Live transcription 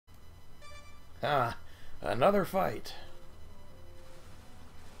Ah, another fight.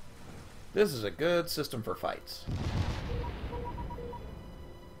 This is a good system for fights.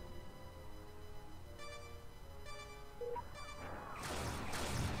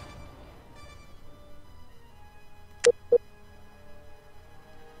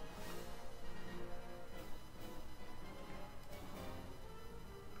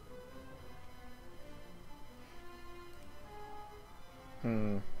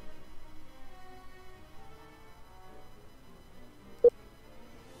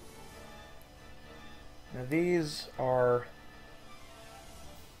 Now these are...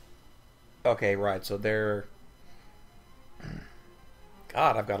 Okay, right, so they're...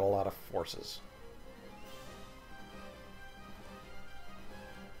 God, I've got a lot of forces.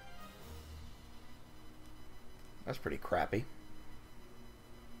 That's pretty crappy.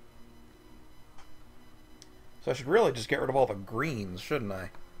 So I should really just get rid of all the greens, shouldn't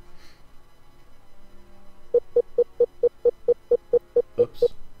I? Oops.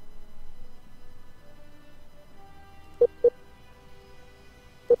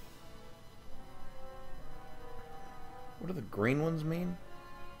 What do the green ones mean?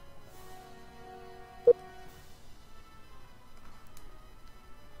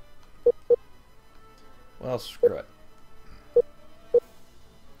 Well, screw it.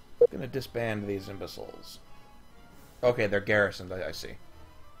 I'm gonna disband these imbeciles. Okay, they're garrisoned, I see.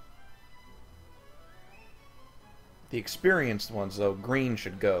 The experienced ones, though, green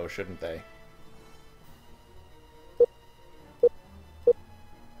should go, shouldn't they?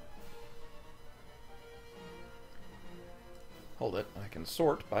 Hold it, I can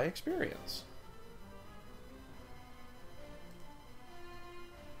sort by experience.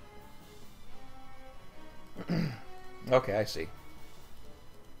 Okay, I see.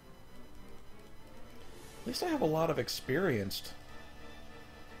 At least I have a lot of experienced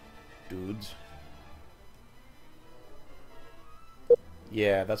dudes.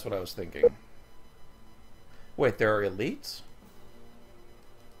 Yeah, that's what I was thinking. Wait, there are elites?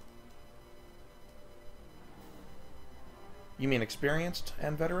 You mean experienced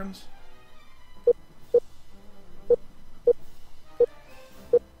and veterans?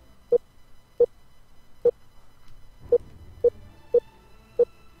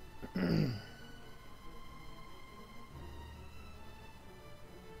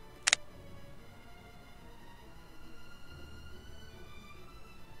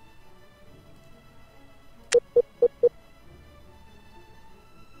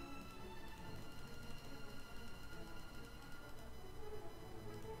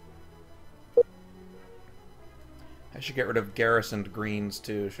 I should get rid of garrisoned greens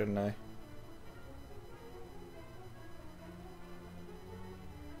too, shouldn't I?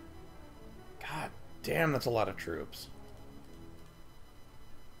 God damn, that's a lot of troops.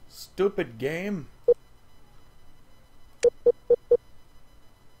 Stupid game.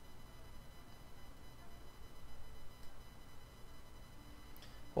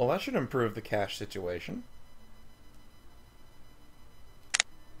 Well, that should improve the cash situation.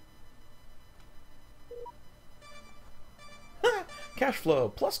 Cash flow,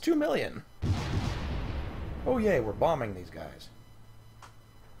 plus 2 million. Oh yay, we're bombing these guys.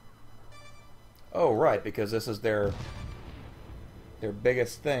 Oh right, because this is their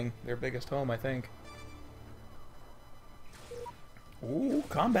biggest thing, their biggest home, I think. Ooh,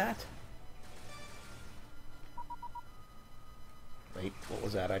 combat. Wait, what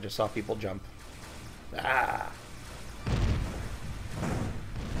was that? I just saw people jump. Ah!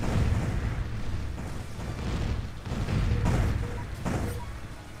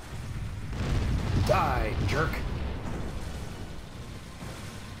 Die, jerk.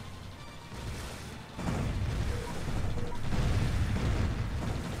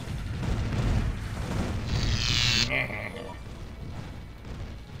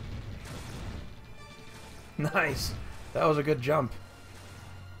 Nice. That was a good jump.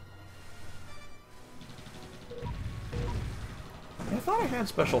 I thought I had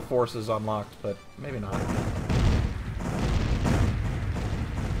special forces unlocked, but maybe not.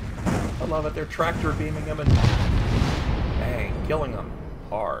 I love it. They're tractor beaming them and bang, killing them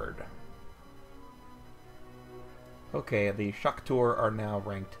hard. Okay, the Shakturi are now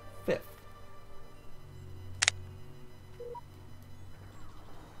ranked 5th.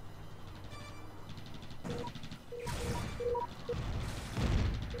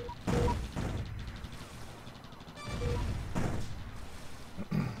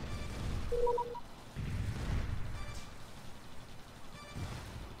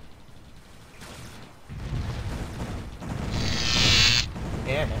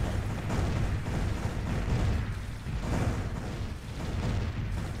 Yeah.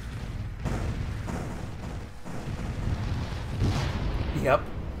 Yep.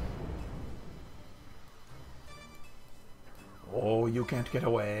 Oh, you can't get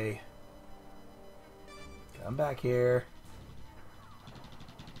away. Come back here.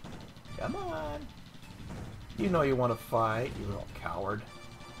 Come on. You know you want to fight, you little coward.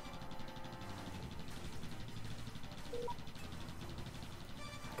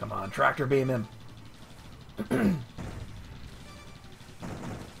 Come on, tractor beam him.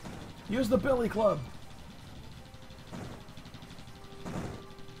 Use the billy club.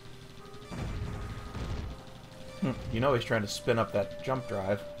 You know he's trying to spin up that jump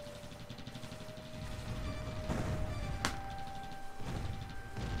drive.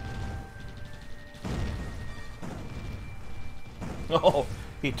 Oh,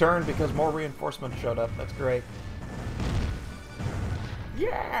 he turned because more reinforcements showed up. That's great.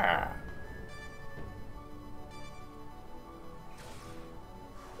 Yeah!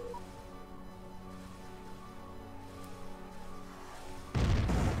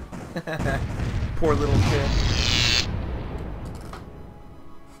 Poor little shit.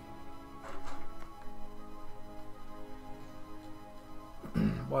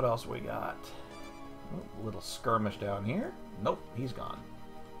 What else we got? Oh, a little skirmish down here. Nope, he's gone.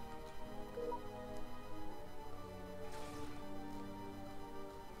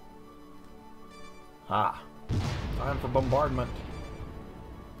 Ah, time for bombardment.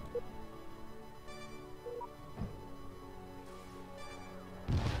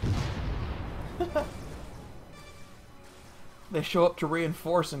 They show up to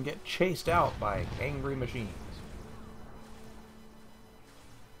reinforce and get chased out by angry machines.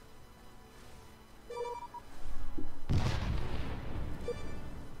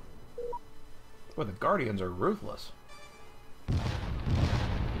 Boy, the Guardians are ruthless.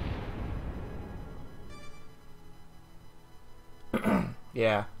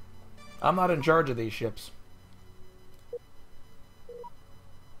 Yeah. I'm not in charge of these ships.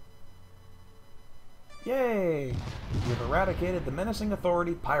 Yay! We've eradicated the menacing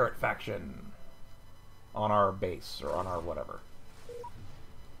authority pirate faction on our base, or on our whatever.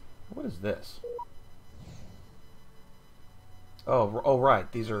 What is this? Oh,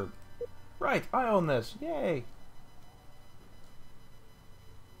 right. These are... Right, I own this. Yay!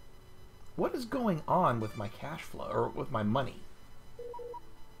 What is going on with my cash flow, or with my money?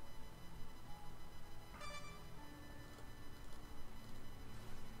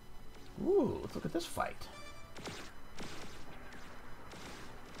 Ooh, let's look at this fight.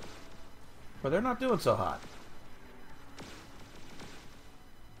 But they're not doing so hot.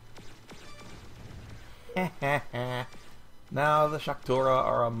 Now the Shakturi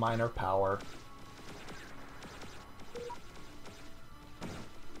are a minor power.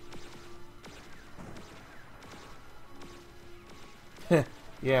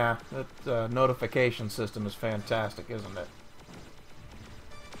 Yeah, that notification system is fantastic, isn't it?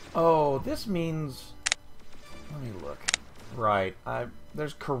 Oh, this means... Let me look. Right,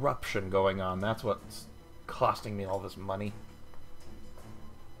 there's corruption going on. That's what's costing me all this money.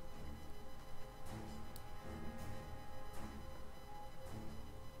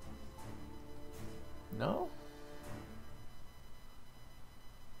 No?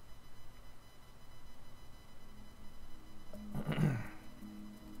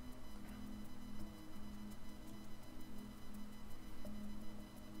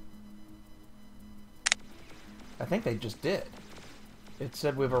 I think they just did. It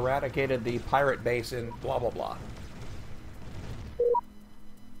said we've eradicated the pirate base in blah blah blah.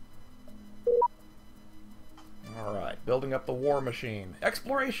 Alright, building up the war machine.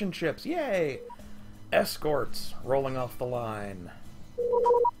 Exploration ships, yay! Escorts rolling off the line.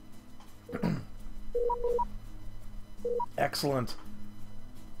 Excellent.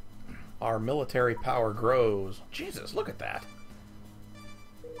 Our military power grows. Jesus, look at that.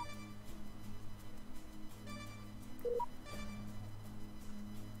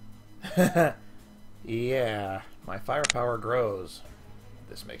 Yeah, my firepower grows.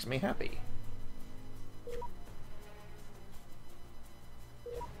 This makes me happy.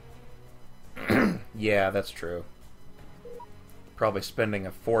 Yeah, that's true. Probably spending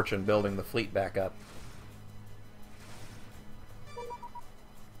a fortune building the fleet back up.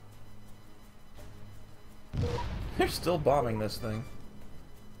 They're still bombing this thing.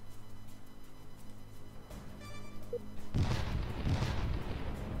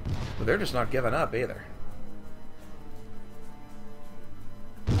 But they're just not giving up either.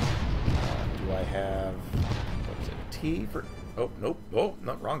 Do I have... What's it? T for... Oh, nope. Oh,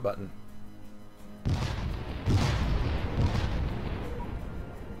 not wrong button.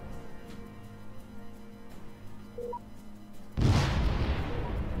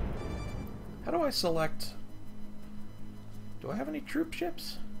 How do I select... Do I have any troop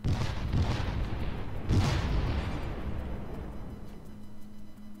ships?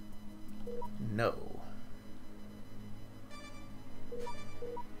 No.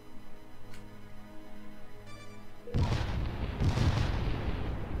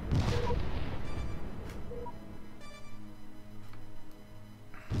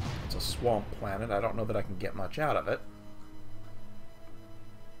 It's a swamp planet. I don't know that I can get much out of it.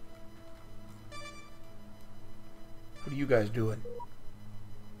 What are you guys doing?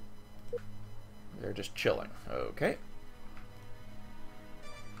 They're just chilling. Okay.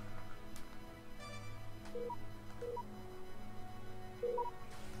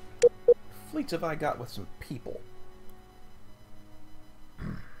 Fleets have I got with some people?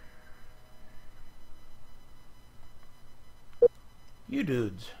 You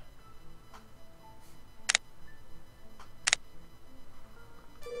dudes.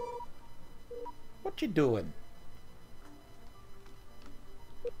 What you doing?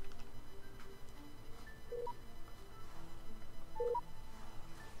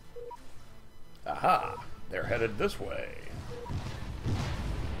 Aha! They're headed this way.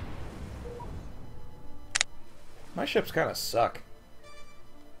 My ships kind of suck.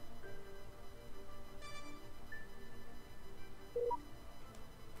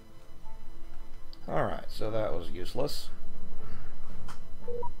 Alright, so that was useless.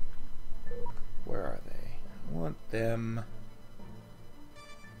 Where are they? I want them...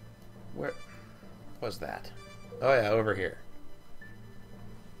 Where was that? Oh yeah, over here.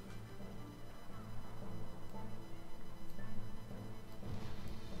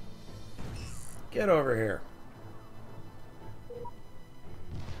 Get over here.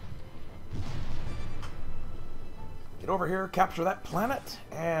 Get over here, capture that planet,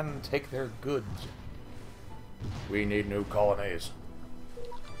 and take their goods. We need new colonies.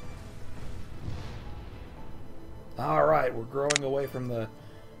 Alright, we're growing away from the...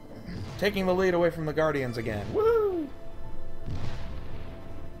 taking the lead away from the Guardians again. Woo!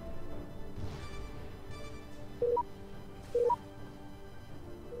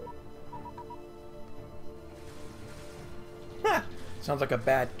 Ha! Sounds like a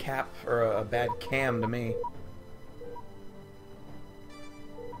bad cap, or a bad cam to me.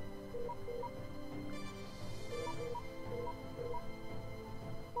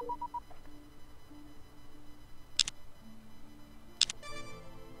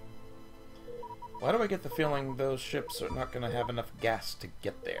 Why do I get the feeling those ships are not going to have enough gas to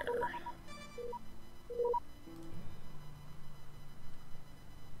get there?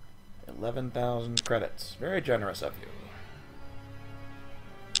 $11,000 credits. Very generous of you.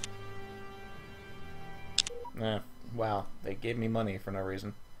 Wow. They gave me money for no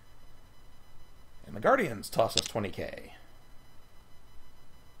reason. And the Guardians toss us 20k.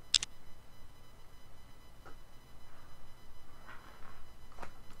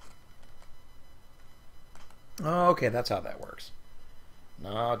 Okay, that's how that works.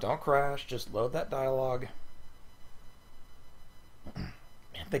 No, don't crash. Just load that dialogue. Man,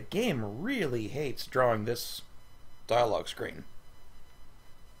 the game really hates drawing this dialogue screen.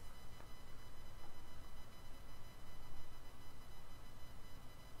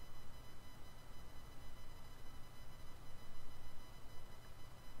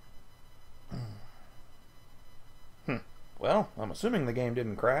 Well, I'm assuming the game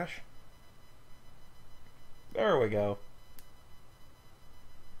didn't crash. There we go.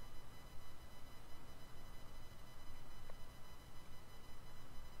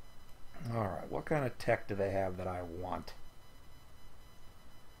 Alright, what kind of tech do they have that I want?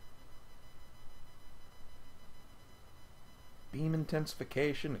 Beam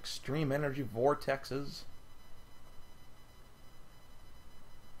intensification, extreme energy vortexes,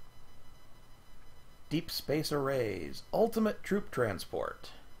 deep space arrays, ultimate troop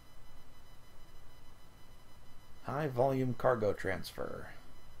transport, high volume cargo transfer,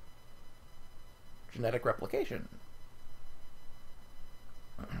 genetic replication,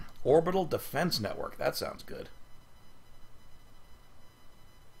 orbital defense network. That sounds good.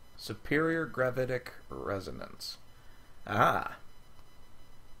 Superior gravitic resonance. Ah.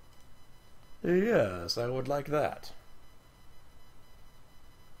 Yes, I would like that.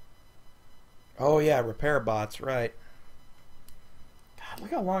 Oh yeah, repair bots, right. God,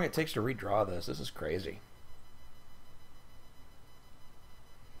 look how long it takes to redraw this. This is crazy.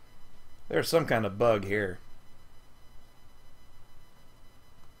 There's some kind of bug here.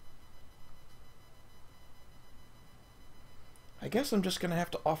 I guess I'm just going to have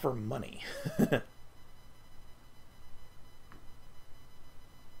to offer money.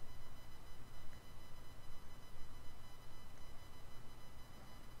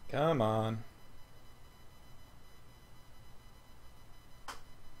 Come on.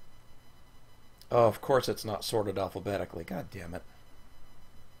 Oh, of course it's not sorted alphabetically. God damn it.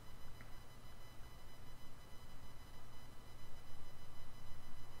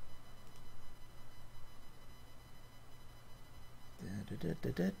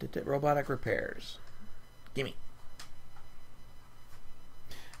 Robotic repairs. Gimme.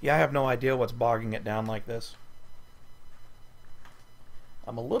 Yeah, I have no idea what's bogging it down like this.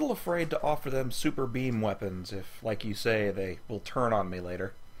 I'm a little afraid to offer them super beam weapons if, like you say, they will turn on me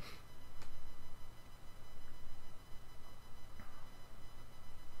later.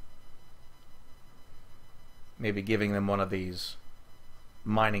 Maybe giving them one of these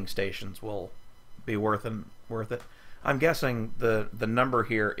mining stations will be worth it. I'm guessing the number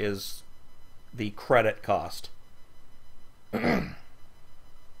here is the credit cost. So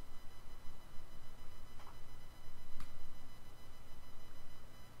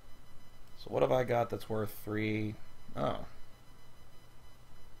what have I got that's worth 3? Oh.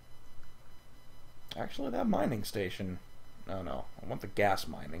 Actually, that mining station. Oh no, I want the gas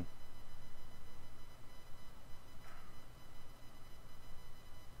mining.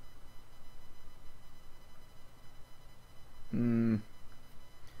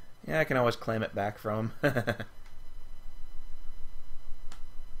 Yeah, I can always claim it back from him.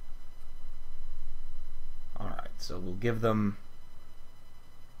 Alright, so we'll give them...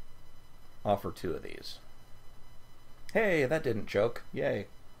 offer 2 of these. Hey, that didn't choke. Yay.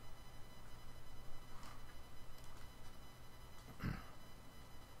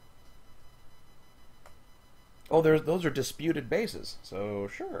 Oh, those are disputed bases, so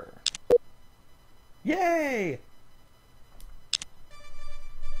sure. Yay!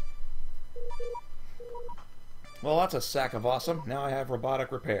 Well, that's a sack of awesome. Now I have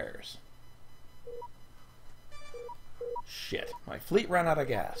robotic repairs. Shit, my fleet ran out of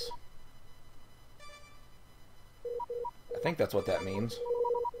gas. I think that's what that means.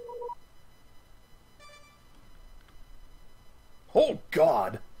 Oh,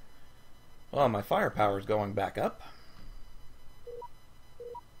 God! Well, my firepower's going back up.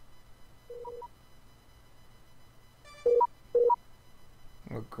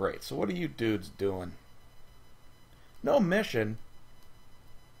 Oh, great. So what are you dudes doing? No mission?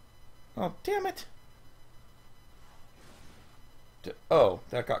 Oh, damn it! Oh,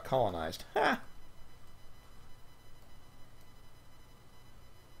 that got colonized. Ha!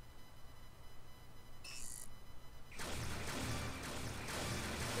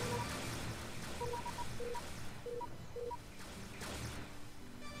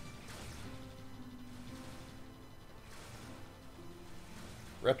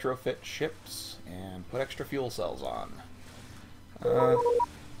 Retrofit ships and put extra fuel cells on.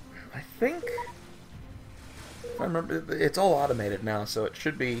 I think, if I remember, it's all automated now, so it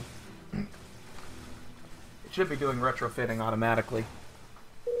should be doing retrofitting automatically.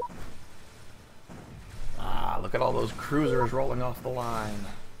 Ah, look at all those cruisers rolling off the line.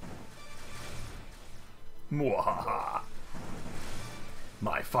 Mwahaha!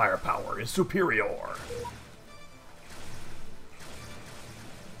 My firepower is superior.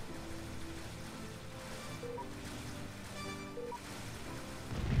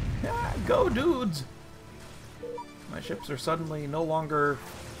 Ah, go, dudes! My ships are suddenly no longer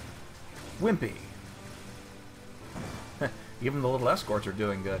wimpy. Even the little escorts are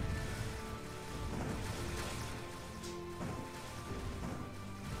doing good.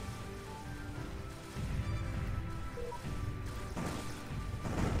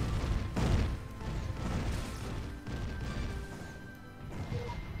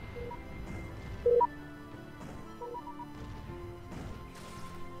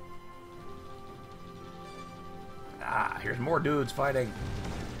 Ah, here's more dudes fighting.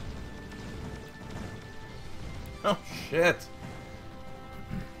 Oh, shit.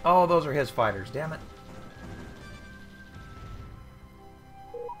 Oh, those are his fighters, damn it.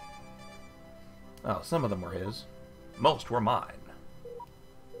 Oh, some of them were his. Most were mine.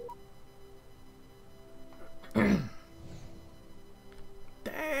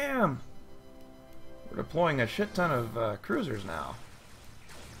 Damn! We're deploying a shit ton of cruisers now.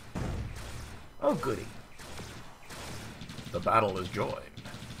 Oh, goody. The battle is joined.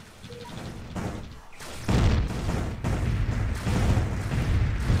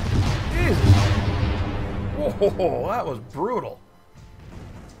 Jesus! Whoa, that was brutal.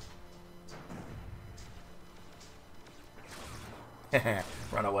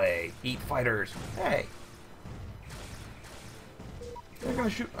 Run away. Eat fighters. Hey. They're gonna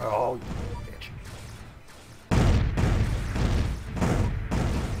shoot. Oh, you bitch.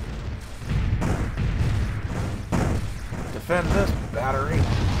 Defend this battery.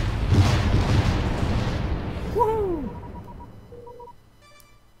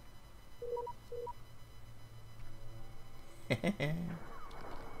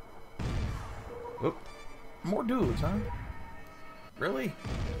 Oop. More dudes, huh? Really?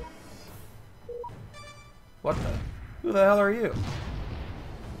 What the? Who the hell are you?